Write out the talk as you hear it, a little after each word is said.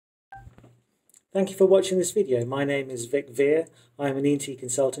Thank you for watching this video. My name is Vik Veer. I am an ENT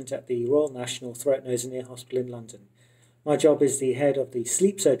consultant at the Royal National Throat, Nose and Ear Hospital in London. My job is the head of the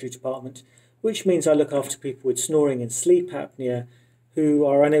sleep surgery department, which means I look after people with snoring and sleep apnea who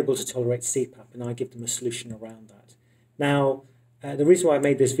are unable to tolerate CPAP, and I give them a solution around that. Now, the reason why I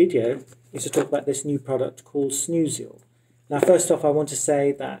made this video is to talk about this new product called Snoozil. Now, first off, I want to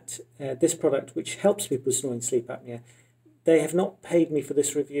say that this product, which helps people with snoring and sleep apnea, they have not paid me for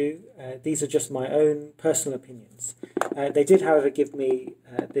this review. These are just my own personal opinions. They did, however, give me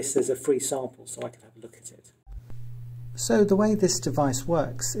this as a free sample so I could have a look at it. So the way this device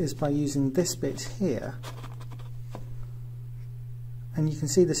works is by using this bit here. And you can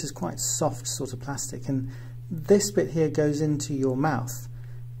see this is quite soft sort of plastic. And this bit here goes into your mouth.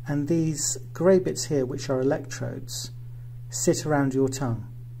 And these grey bits here, which are electrodes, sit around your tongue.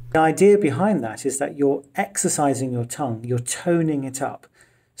 The idea behind that is that you're exercising your tongue, you're toning it up.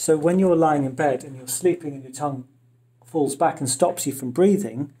 So when you're lying in bed and you're sleeping and your tongue falls back and stops you from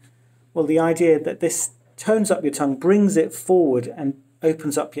breathing, well, the idea that this tones up your tongue, brings it forward and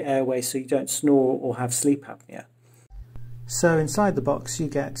opens up your airway so you don't snore or have sleep apnea. So inside the box you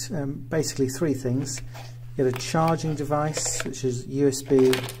get basically three things. You get a charging device, which is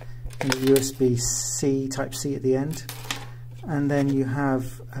USB and USB-C, Type-C at the end. And then you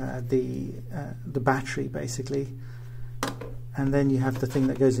have the battery, basically, and then you have the thing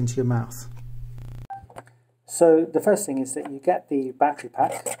that goes into your mouth. So the first thing is that you get the battery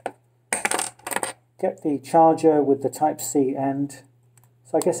pack, get the charger with the Type-C end.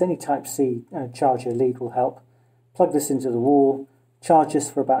 So I guess any Type-C charger lead will help. Plug this into the wall, charge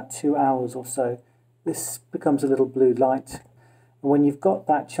this for about 2 hours or so. This becomes a little blue light, and when you've got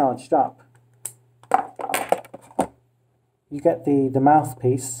that charged up, you get the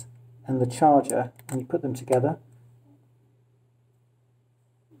mouthpiece and the charger and you put them together.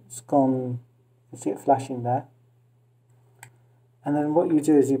 It's gone, you can see it flashing there. And then what you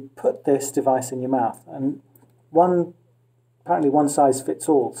do is you put this device in your mouth, and apparently one size fits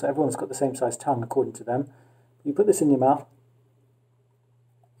all, so everyone's got the same size tongue according to them. You put this in your mouth.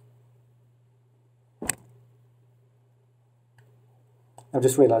 I've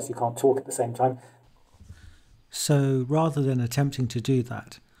just realised you can't talk at the same time. So rather than attempting to do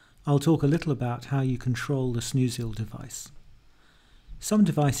that, I'll talk a little about how you control the Snoozil device. Some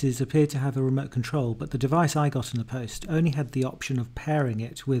devices appear to have a remote control, but the device I got in the post only had the option of pairing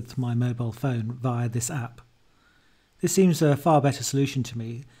it with my mobile phone via this app. This seems a far better solution to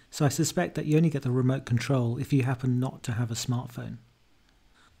me, so I suspect that you only get the remote control if you happen not to have a smartphone.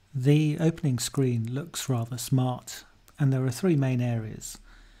 The opening screen looks rather smart, and there are three main areas.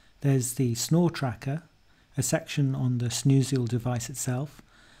 There's the snore tracker, a section on the Snoozil device itself,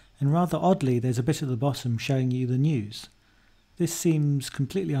 and rather oddly there's a bit at the bottom showing you the news. This seems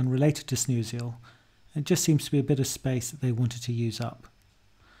completely unrelated to Snoozil. It just seems to be a bit of space that they wanted to use up.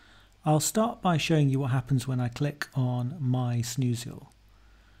 I'll start by showing you what happens when I click on My Snoozil.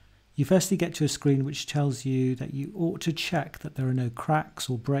 You firstly get to a screen which tells you that you ought to check that there are no cracks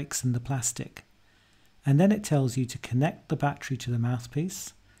or breaks in the plastic, and then it tells you to connect the battery to the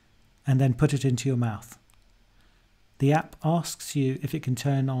mouthpiece and then put it into your mouth. The app asks you if it can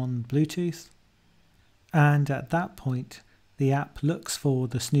turn on Bluetooth, and at that point the app looks for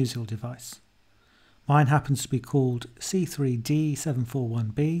the Snoozil device. Mine happens to be called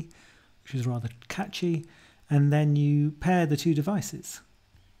C3D741B, which is rather catchy, and then you pair the two devices.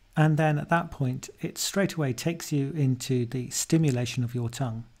 And then at that point it straight away takes you into the stimulation of your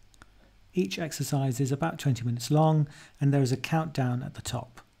tongue. Each exercise is about 20 minutes long, and there is a countdown at the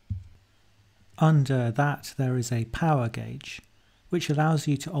top. Under that there is a power gauge, which allows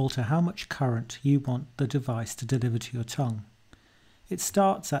you to alter how much current you want the device to deliver to your tongue. It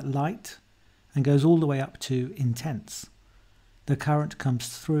starts at light and goes all the way up to intense. The current comes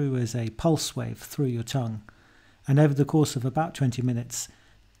through as a pulse wave through your tongue, and over the course of about 20 minutes,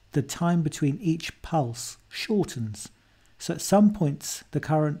 the time between each pulse shortens, so at some points the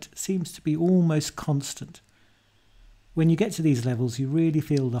current seems to be almost constant. When you get to these levels, you really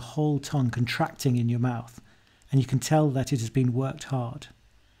feel the whole tongue contracting in your mouth, and you can tell that it has been worked hard.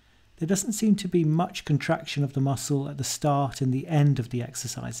 There doesn't seem to be much contraction of the muscle at the start and the end of the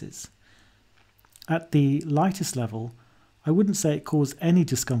exercises. At the lightest level, I wouldn't say it caused any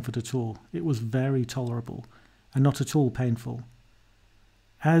discomfort at all. It was very tolerable and not at all painful.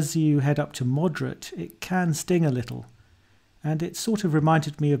 As you head up to moderate, it can sting a little, and it sort of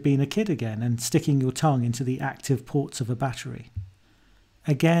reminded me of being a kid again and sticking your tongue into the active ports of a battery.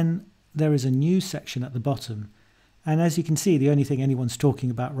 Again, there is a news section at the bottom, and as you can see, the only thing anyone's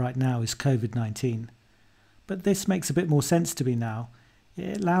talking about right now is COVID-19. But this makes a bit more sense to me now.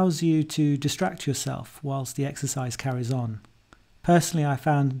 It allows you to distract yourself whilst the exercise carries on. Personally, I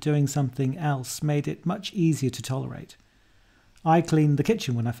found doing something else made it much easier to tolerate. I cleaned the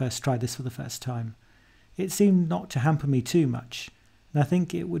kitchen when I first tried this for the first time. It seemed not to hamper me too much, and I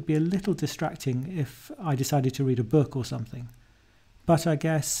think it would be a little distracting if I decided to read a book or something. But I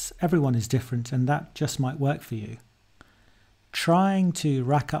guess everyone is different, and that just might work for you. Trying to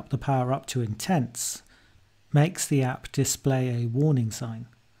rack up the power up to intense makes the app display a warning sign.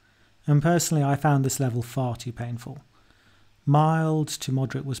 And personally, I found this level far too painful. Mild to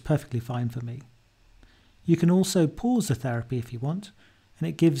moderate was perfectly fine for me. You can also pause the therapy if you want, and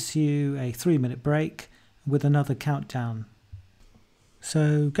it gives you a 3-minute break with another countdown.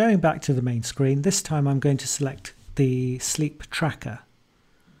 So going back to the main screen, this time I'm going to select the sleep tracker.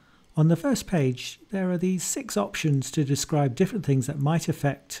 On the first page, there are these 6 options to describe different things that might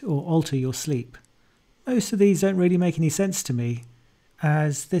affect or alter your sleep. Most of these don't really make any sense to me,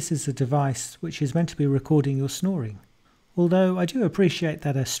 as this is a device which is meant to be recording your snoring. Although I do appreciate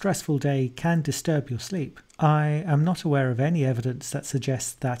that a stressful day can disturb your sleep, I am not aware of any evidence that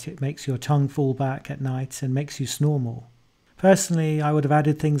suggests that it makes your tongue fall back at night and makes you snore more. Personally, I would have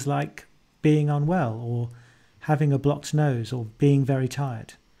added things like being unwell or having a blocked nose or being very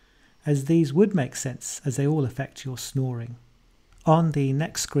tired, as these would make sense as they all affect your snoring. On the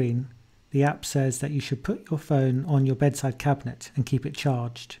next screen, the app says that you should put your phone on your bedside cabinet and keep it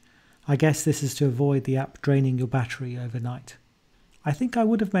charged. I guess this is to avoid the app draining your battery overnight. I think I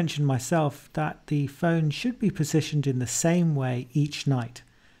would have mentioned myself that the phone should be positioned in the same way each night,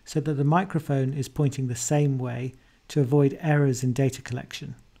 so that the microphone is pointing the same way to avoid errors in data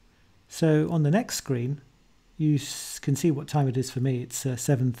collection. So on the next screen, you can see what time it is for me. It's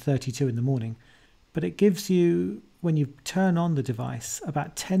 7:32 in the morning, but it gives you, when you turn on the device,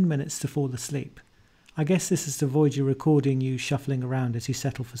 about 10 minutes to fall asleep. I guess this is to avoid you recording you shuffling around as you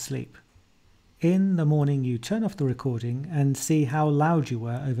settle for sleep. In the morning, you turn off the recording and see how loud you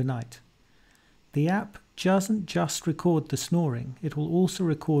were overnight. The app doesn't just record the snoring, it will also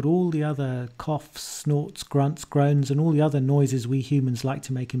record all the other coughs, snorts, grunts, groans, and all the other noises we humans like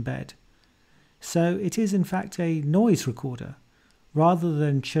to make in bed. So it is in fact a noise recorder, rather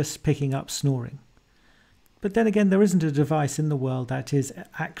than just picking up snoring. But then again, there isn't a device in the world that is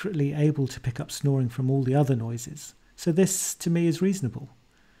accurately able to pick up snoring from all the other noises. So this, to me, is reasonable.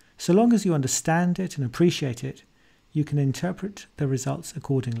 So long as you understand it and appreciate it, you can interpret the results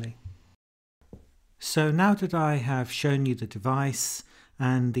accordingly. So now that I have shown you the device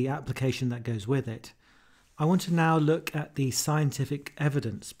and the application that goes with it, I want to now look at the scientific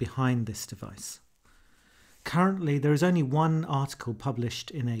evidence behind this device. Currently, there is only one article published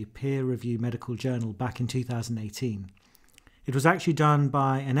in a peer-reviewed medical journal back in 2018. It was actually done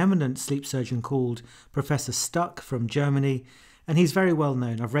by an eminent sleep surgeon called Professor Stuck from Germany, and he's very well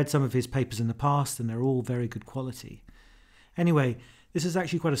known. I've read some of his papers in the past, and they're all very good quality. Anyway, this is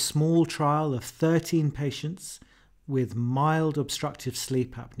actually quite a small trial of 13 patients with mild obstructive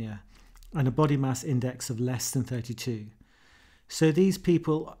sleep apnea and a body mass index of less than 32. So these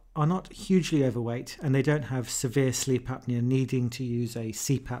people are not hugely overweight, and they don't have severe sleep apnea needing to use a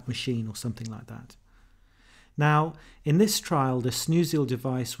CPAP machine or something like that. Now, in this trial, the SnoreOSA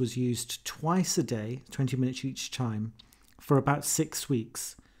device was used twice a day, 20 minutes each time, for about 6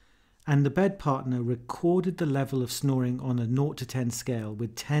 weeks, and the bed partner recorded the level of snoring on a 0 to 10 scale,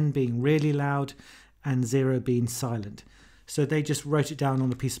 with 10 being really loud and 0 being silent. So they just wrote it down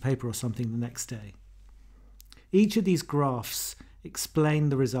on a piece of paper or something the next day. Each of these graphs explain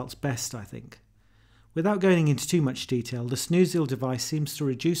the results best, I think. Without going into too much detail, the SnoreOSA device seems to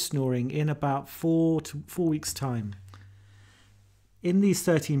reduce snoring in about 4 weeks' time. In these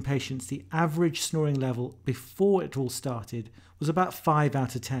 13 patients, the average snoring level before it all started was about 5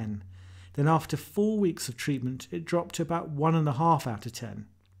 out of 10. Then after 4 weeks of treatment, it dropped to about 1.5 out of 10.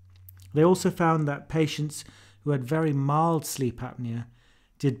 They also found that patients who had very mild sleep apnea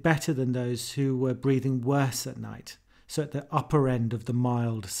did better than those who were breathing worse at night, so at the upper end of the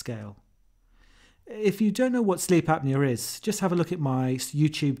mild scale. If you don't know what sleep apnea is, just have a look at my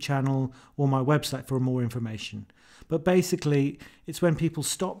YouTube channel or my website for more information. But basically, it's when people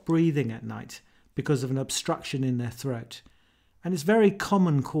stop breathing at night because of an obstruction in their throat. And it's a very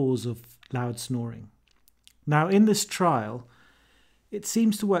common cause of loud snoring. Now, in this trial, it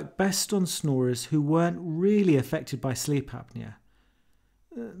seems to work best on snorers who weren't really affected by sleep apnea.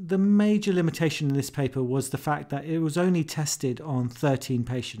 The major limitation in this paper was the fact that it was only tested on 13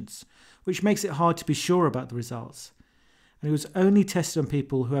 patients, which makes it hard to be sure about the results. And it was only tested on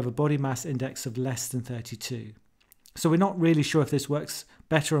people who have a body mass index of less than 32. So we're not really sure if this works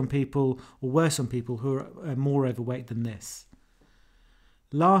better on people or worse on people who are more overweight than this.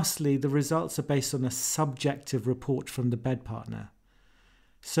 Lastly, the results are based on a subjective report from the bed partner.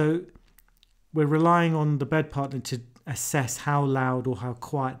 So we're relying on the bed partner to assess how loud or how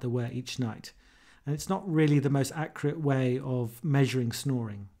quiet they were each night. And it's not really the most accurate way of measuring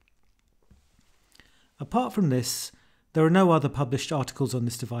snoring. Apart from this, there are no other published articles on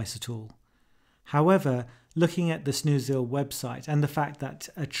this device at all. However, looking at the SnoreIL website and the fact that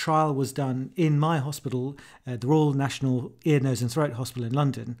a trial was done in my hospital, the Royal National Ear, Nose and Throat Hospital in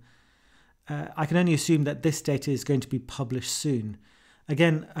London, I can only assume that this data is going to be published soon.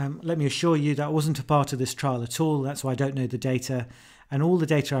 Again, let me assure you that I wasn't a part of this trial at all. That's why I don't know the data. And all the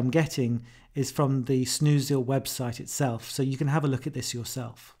data I'm getting is from the SnoreIL website itself. So you can have a look at this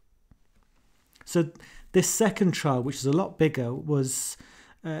yourself. So this second trial, which is a lot bigger, was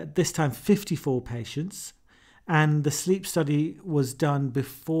this time 54 patients. And the sleep study was done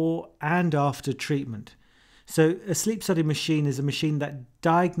before and after treatment. So a sleep study machine is a machine that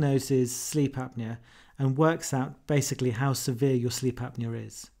diagnoses sleep apnea and works out basically how severe your sleep apnea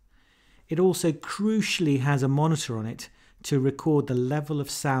is. It also crucially has a monitor on it to record the level of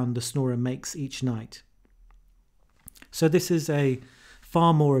sound the snorer makes each night. So this is a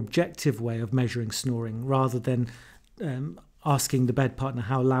far more objective way of measuring snoring rather than asking the bed partner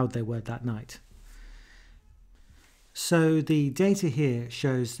how loud they were that night. So the data here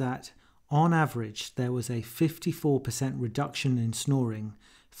shows that on average there was a 54% reduction in snoring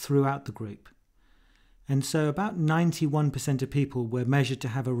throughout the group. And so about 91% of people were measured to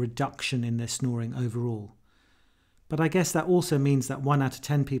have a reduction in their snoring overall. But I guess that also means that 1 out of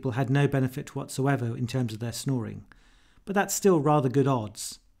 10 people had no benefit whatsoever in terms of their snoring. But that's still rather good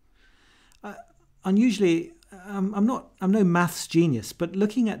odds. Unusually, I'm no maths genius, but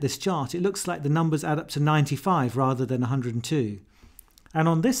looking at this chart, it looks like the numbers add up to 95 rather than 102. And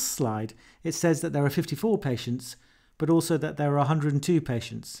on this slide, it says that there are 54 patients, but also that there are 102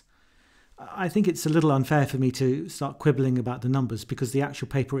 patients. I think it's a little unfair for me to start quibbling about the numbers because the actual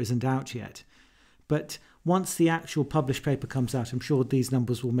paper isn't out yet. But once the actual published paper comes out, I'm sure these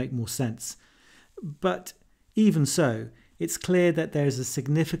numbers will make more sense. But even so, it's clear that there is a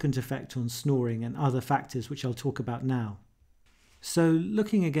significant effect on snoring and other factors which I'll talk about now. So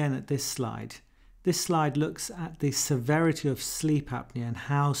looking again at this slide looks at the severity of sleep apnea and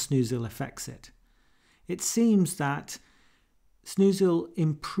how SnoreIL affects it. It seems that SnoreIL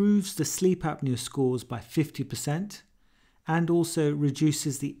improves the sleep apnea scores by 50% and also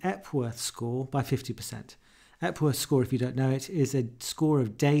reduces the Epworth score by 50%. Epworth score, if you don't know it, is a score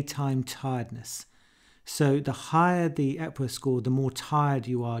of daytime tiredness. So the higher the Epworth score, the more tired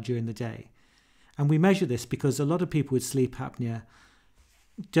you are during the day. And we measure this because a lot of people with sleep apnea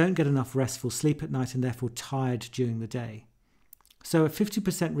don't get enough restful sleep at night and therefore tired during the day. So a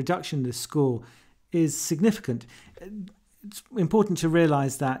 50% reduction in this score is significant. It's important to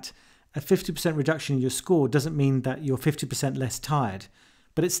realize that a 50% reduction in your score doesn't mean that you're 50% less tired,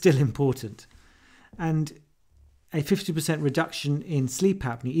 but it's still important. And a 50% reduction in sleep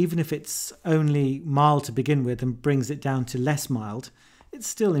apnea, even if it's only mild to begin with and brings it down to less mild, it's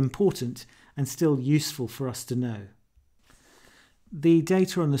still important and still useful for us to know. The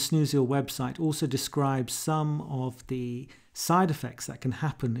data on the SnoreIL website also describes some of the side effects that can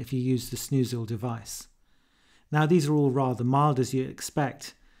happen if you use the SnoreIL device. Now, these are all rather mild as you'd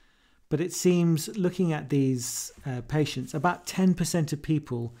expect, but it seems looking at these patients, about 10% of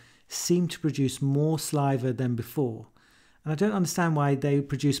people seem to produce more saliva than before. And I don't understand why they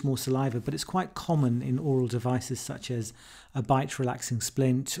produce more saliva, but it's quite common in oral devices such as a bite relaxing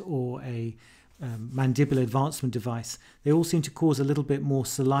splint or a Mandibular Advancement Device. They all seem to cause a little bit more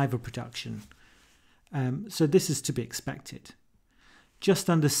saliva production. So this is to be expected. Just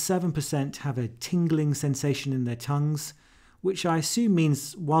under 7% have a tingling sensation in their tongues, which I assume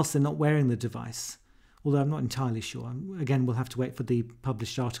means whilst they're not wearing the device, although I'm not entirely sure. Again, we'll have to wait for the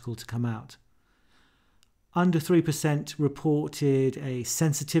published article to come out. Under 3% reported a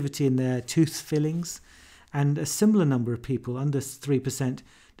sensitivity in their tooth fillings, and a similar number of people, under 3%,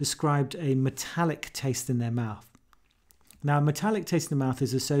 described a metallic taste in their mouth. Now, a metallic taste in the mouth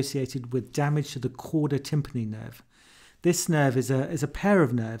is associated with damage to the chorda tympani nerve. This nerve is a pair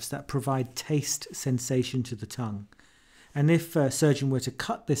of nerves that provide taste sensation to the tongue. And if a surgeon were to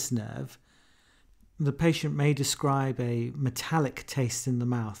cut this nerve, the patient may describe a metallic taste in the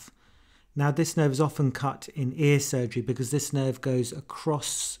mouth. Now, this nerve is often cut in ear surgery because this nerve goes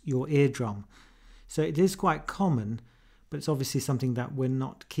across your eardrum. So it is quite common, but it's obviously something that we're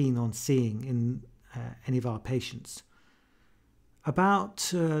not keen on seeing in any of our patients.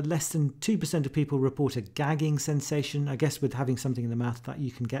 About less than 2% of people report a gagging sensation. I guess with having something in the mouth that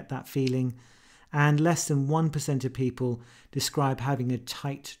you can get that feeling. and less than 1% of people describe having a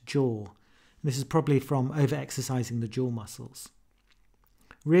tight jaw. This is probably from over-exercising the jaw muscles.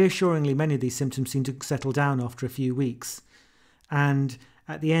 Reassuringly, many of these symptoms seem to settle down after a few weeks, and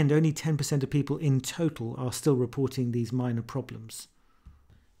at the end, only 10% of people in total are still reporting these minor problems.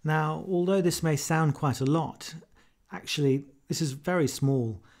 Now, although this may sound quite a lot, actually this is very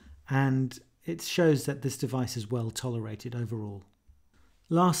small, and it shows that this device is well tolerated overall.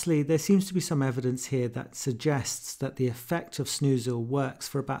 Lastly, there seems to be some evidence here that suggests that the effect of Snoozil works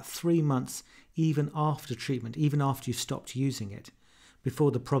for about 3 months even after treatment, even after you've stopped using it,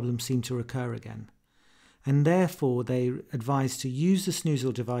 before the problems seem to recur again. And therefore they advise to use the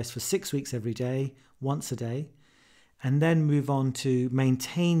Snoozil device for 6 weeks every day, once a day, and then move on to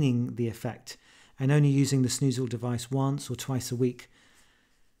maintaining the effect and only using the Snoozil device once or twice a week.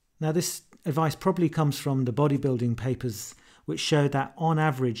 Now this advice probably comes from the bodybuilding papers, which show that on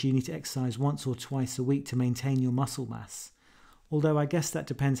average you need to exercise once or twice a week to maintain your muscle mass. Although I guess that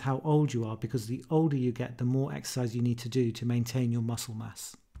depends how old you are, because the older you get, the more exercise you need to do to maintain your muscle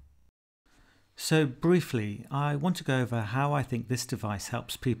mass. So briefly, I want to go over how I think this device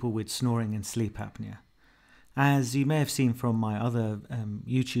helps people with snoring and sleep apnea. As you may have seen from my other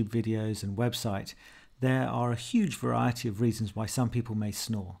YouTube videos and website, there are a huge variety of reasons why some people may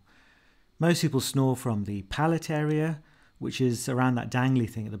snore. Most people snore from the palate area, which is around that dangly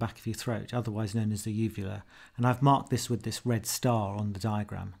thing at the back of your throat, otherwise known as the uvula, and I've marked this with this red star on the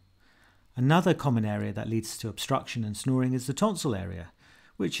diagram. Another common area that leads to obstruction and snoring is the tonsil area,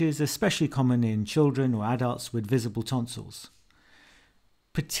 which is especially common in children or adults with visible tonsils.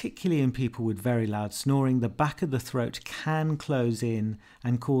 Particularly in people with very loud snoring, the back of the throat can close in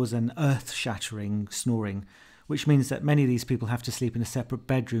and cause an earth-shattering snoring, which means that many of these people have to sleep in a separate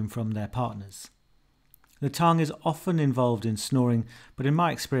bedroom from their partners. The tongue is often involved in snoring, but in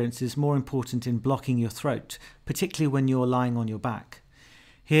my experience is more important in blocking your throat, particularly when you're lying on your back.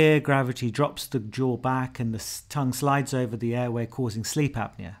 Here, gravity drops the jaw back and the tongue slides over the airway, causing sleep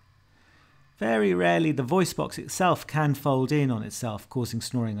apnea. Very rarely the voice box itself can fold in on itself, causing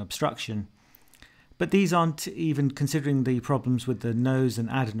snoring obstruction. But these aren't even considering the problems with the nose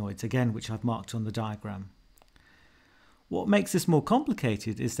and adenoids, again, which I've marked on the diagram. What makes this more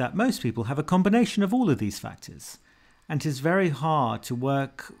complicated is that most people have a combination of all of these factors, and it is very hard to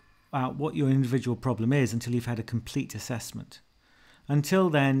work out what your individual problem is until you've had a complete assessment. Until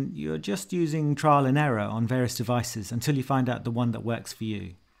then, you're just using trial and error on various devices until you find out the one that works for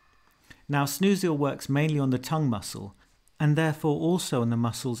you. Now, Snoozil works mainly on the tongue muscle, and therefore also on the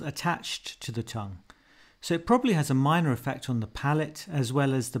muscles attached to the tongue. So it probably has a minor effect on the palate as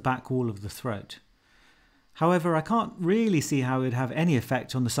well as the back wall of the throat. However, I can't really see how it would have any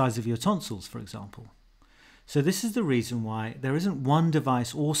effect on the size of your tonsils, for example. So this is the reason why there isn't one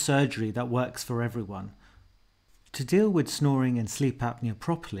device or surgery that works for everyone. To deal with snoring and sleep apnea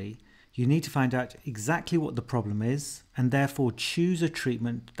properly, you need to find out exactly what the problem is and therefore choose a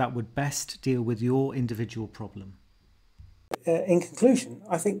treatment that would best deal with your individual problem. In conclusion,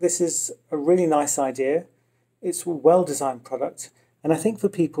 I think this is a really nice idea. It's a well-designed product. And I think for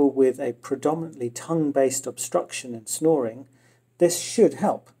people with a predominantly tongue-based obstruction and snoring, this should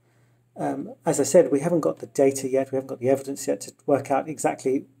help. As I said, we haven't got the data yet, we haven't got the evidence yet to work out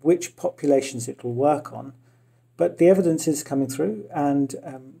exactly which populations it will work on, but the evidence is coming through, and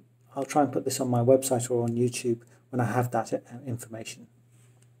I'll try and put this on my website or on YouTube when I have that information.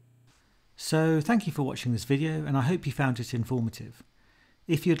 So thank you for watching this video, and I hope you found it informative.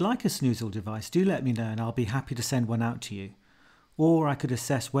 If you'd like a Snoozil device, do let me know and I'll be happy to send one out to you. Or I could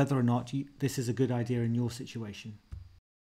assess whether or not this is a good idea in your situation.